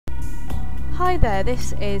Hi there,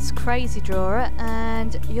 this is CrazyDrawer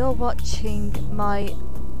and you're watching my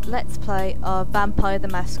Let's Play of Vampire the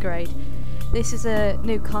Masquerade. This is a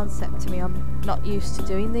new concept to me, I'm not used to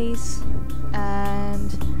doing these,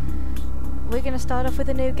 and we're going to start off with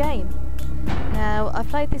a new game. Now, I've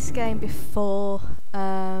played this game before,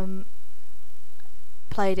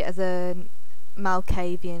 played it as a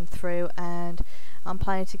Malkavian through, and I'm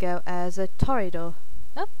planning to go as a Toreador.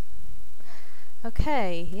 Oh.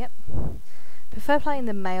 Okay, yep. Prefer playing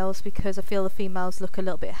the males because I feel the females look a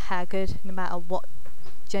little bit haggard no matter what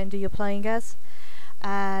gender you're playing as,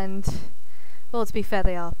 and well, to be fair,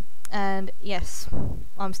 they are. And yes,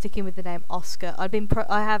 I'm sticking with the name Oscar. I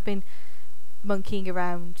have been monkeying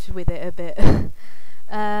around with it a bit.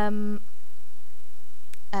 And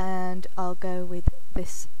I'll go with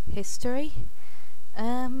this history.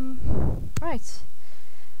 Right.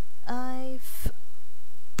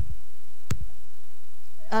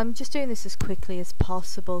 I'm just doing this as quickly as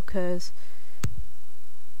possible because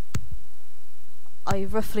I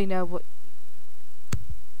roughly know what.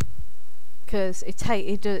 Because it's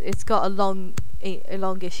got a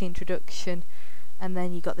longish introduction, and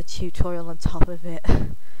then you got the tutorial on top of it.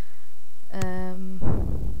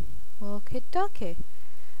 Okie dokie.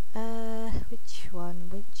 Which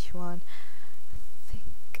one? I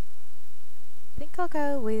think I'll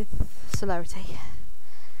go with celerity.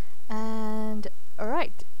 And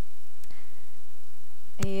alright,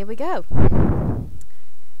 here we go.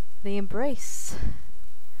 The Embrace,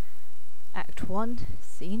 Act 1,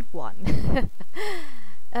 Scene 1.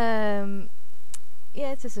 Yeah,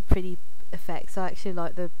 it's just a pretty effect. I actually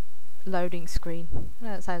like the loading screen. I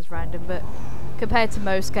know that sounds random, but compared to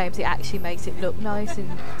most games it actually makes it look nice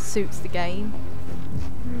and suits the game.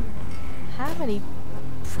 How many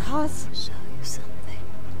bras? Show you something.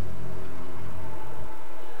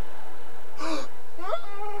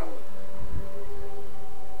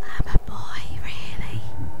 I'm a boy, really?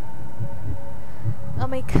 I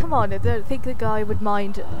mean, come on, I don't think the guy would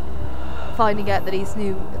mind finding out that his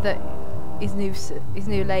new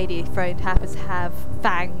lady friend happens to have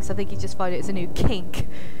fangs. I think he'd just find it as a new kink.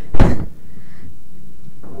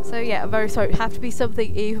 So yeah, I'm very sorry, it'd have to be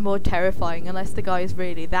something even more terrifying unless the guy is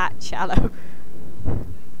really that shallow.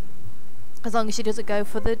 As long as she doesn't go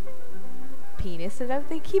for the penis, I don't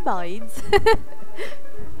think he minds.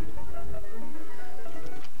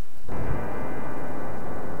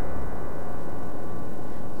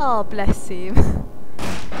 Oh, bless him.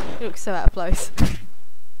 He looks so out of place.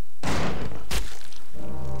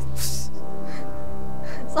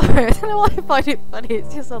 Sorry, I don't know why I find it funny,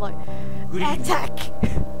 it's just so like, attack!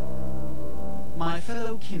 My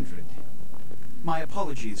fellow kindred, my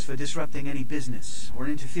apologies for disrupting any business or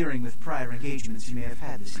interfering with prior engagements you may have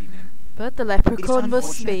had this evening. But the leprechaun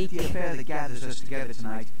must speak. The affair that gathers us together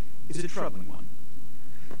tonight is a troubling one.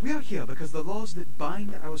 We are here because the laws that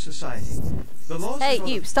bind our society, the laws hey,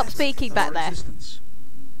 you, stop speaking back there.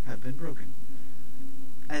 Have been broken.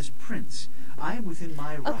 As Prince, I am within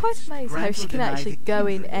my rights. I'm quite amazed how she can actually go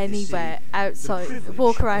in anywhere outside,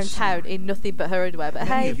 walk around town in nothing but her underwear. But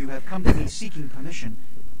many hey, of you have come to me seeking permission,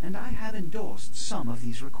 and I have endorsed some of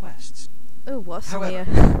these requests. oh, what's However,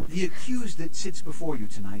 here? the accused that sits before you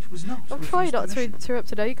tonight was not. I'm trying not to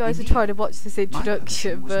interrupt. I know you guys are trying to watch this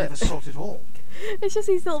introduction, was never but sought at all. it's just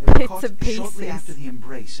these little They were bits caught and pieces. shortly after the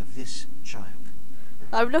embrace of this child.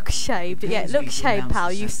 Oh, look shaved. Yeah, Pains look me to shaved, announce pal.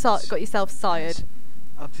 the You sentence. got yourself sired.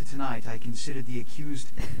 Up to tonight, I considered the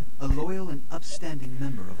accused a loyal and upstanding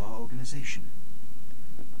member of our organization.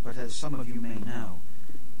 But as some of you may know,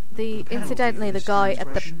 Incidentally, the guy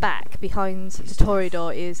at the back behind the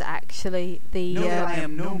Toreador is actually the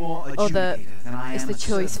other. It's the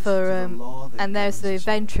choice for and there's the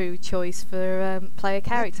Ventru choice for player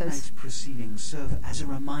characters. Because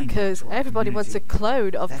everybody wants a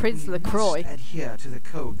clone of Prince LaCroix. Adhere to the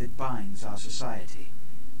code that binds our society,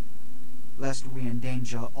 lest we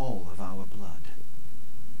endanger all of our blood.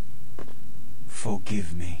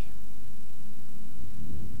 Forgive me.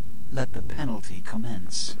 Let the penalty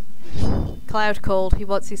commence. Cloud called. He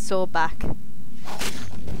wants his sword back.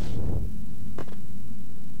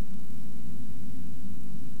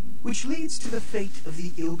 Which leads to the fate of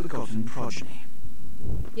the ill-begotten progeny.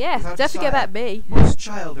 Yeah, Without don't forget sire, about me. Most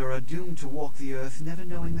children are doomed to walk the earth never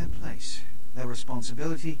knowing their place, their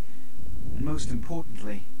responsibility, and most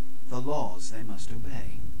importantly, the laws they must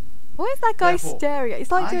obey. Why is that guy Therefore, staring?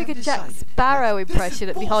 It's like I doing a have Jack decided Sparrow that this impression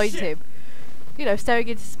is behind bullshit. him. You know, staring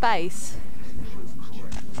into space.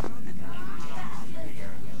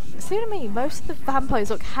 See what I mean? Most of the vampires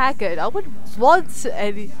look haggard. I wouldn't want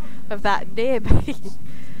any of that near me.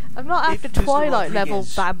 I'm not after If Mr. Twilight level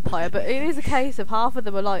Rodriguez vampire, but it is a case of half of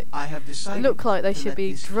them are like I have decided look like they to should let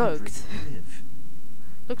be this drugged. kindred live.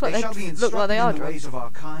 Look like They shall be look like instructed they are in the drugged. ways of our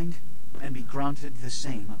kind and be granted the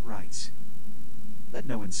same rights. Let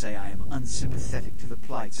no one say I am unsympathetic to the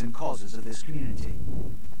plights and causes of this community.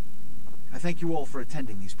 I thank you all for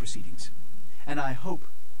attending these proceedings, and I hope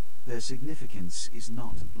their significance is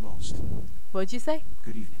not lost. What'd you say?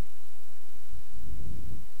 Good evening.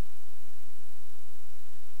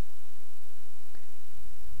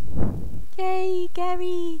 Yay,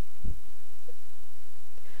 Gary!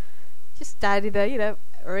 Just standing there, you know,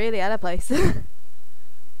 really out of place.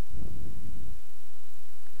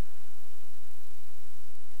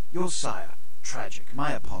 Your sire, tragic,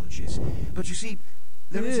 my apologies. But you see,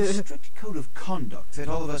 there is a strict code of conduct that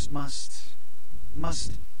all of us must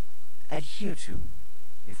adhere to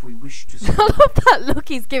if we wish to I love that look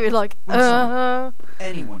he's giving, like,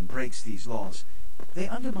 anyone breaks these laws, they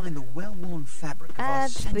undermine the well-worn fabric of our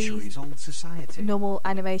And centuries-old society. normal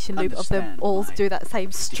animation loop of them Understand all my do that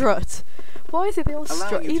same strut. Why is it they all Allowing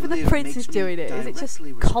strut? you to Even the live prince makes is me doing it. Is it just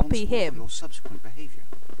directly copy responsible for him? your subsequent behavior.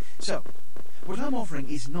 So, what I'm offering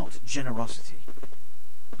is not generosity,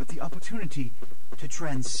 but the opportunity to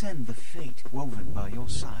transcend the fate woven by your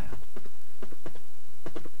sire.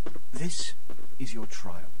 This is your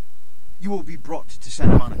trial. You will be brought to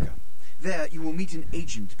Santa Monica. There you will meet an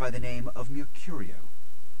agent by the name of Mercurio.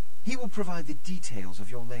 He will provide the details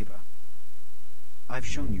of your labor. I've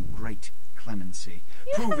shown you great clemency.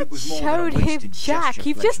 Prove it was more than a showed him wasted Jack. gesture,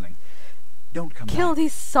 You've just fledgling. Don't come killed back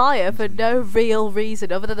his sire for until no you- real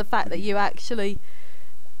reason other than the fact that you actually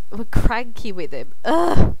were cranky with him.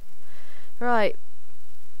 Ugh. Right.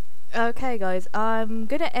 Okay, guys, I'm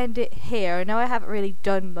gonna end it here. I know I haven't really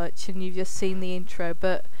done much and you've just seen the intro,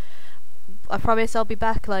 but I promise I'll be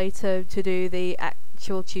back later to do the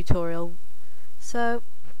actual tutorial. So,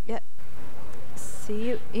 yep. See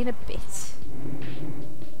you in a bit.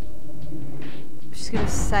 I'm just gonna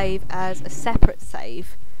save as a separate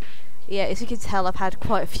save. Yeah, as you can tell, I've had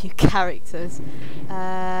quite a few characters.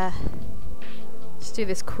 Just do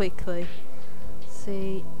this quickly.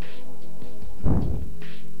 See.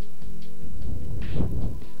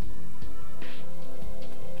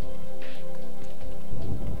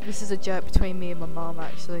 This is a joke between me and my mom,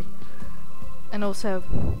 actually. And also...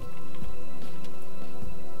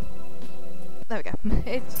 There we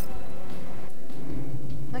go.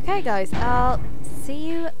 Okay, guys, I'll see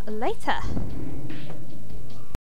you later.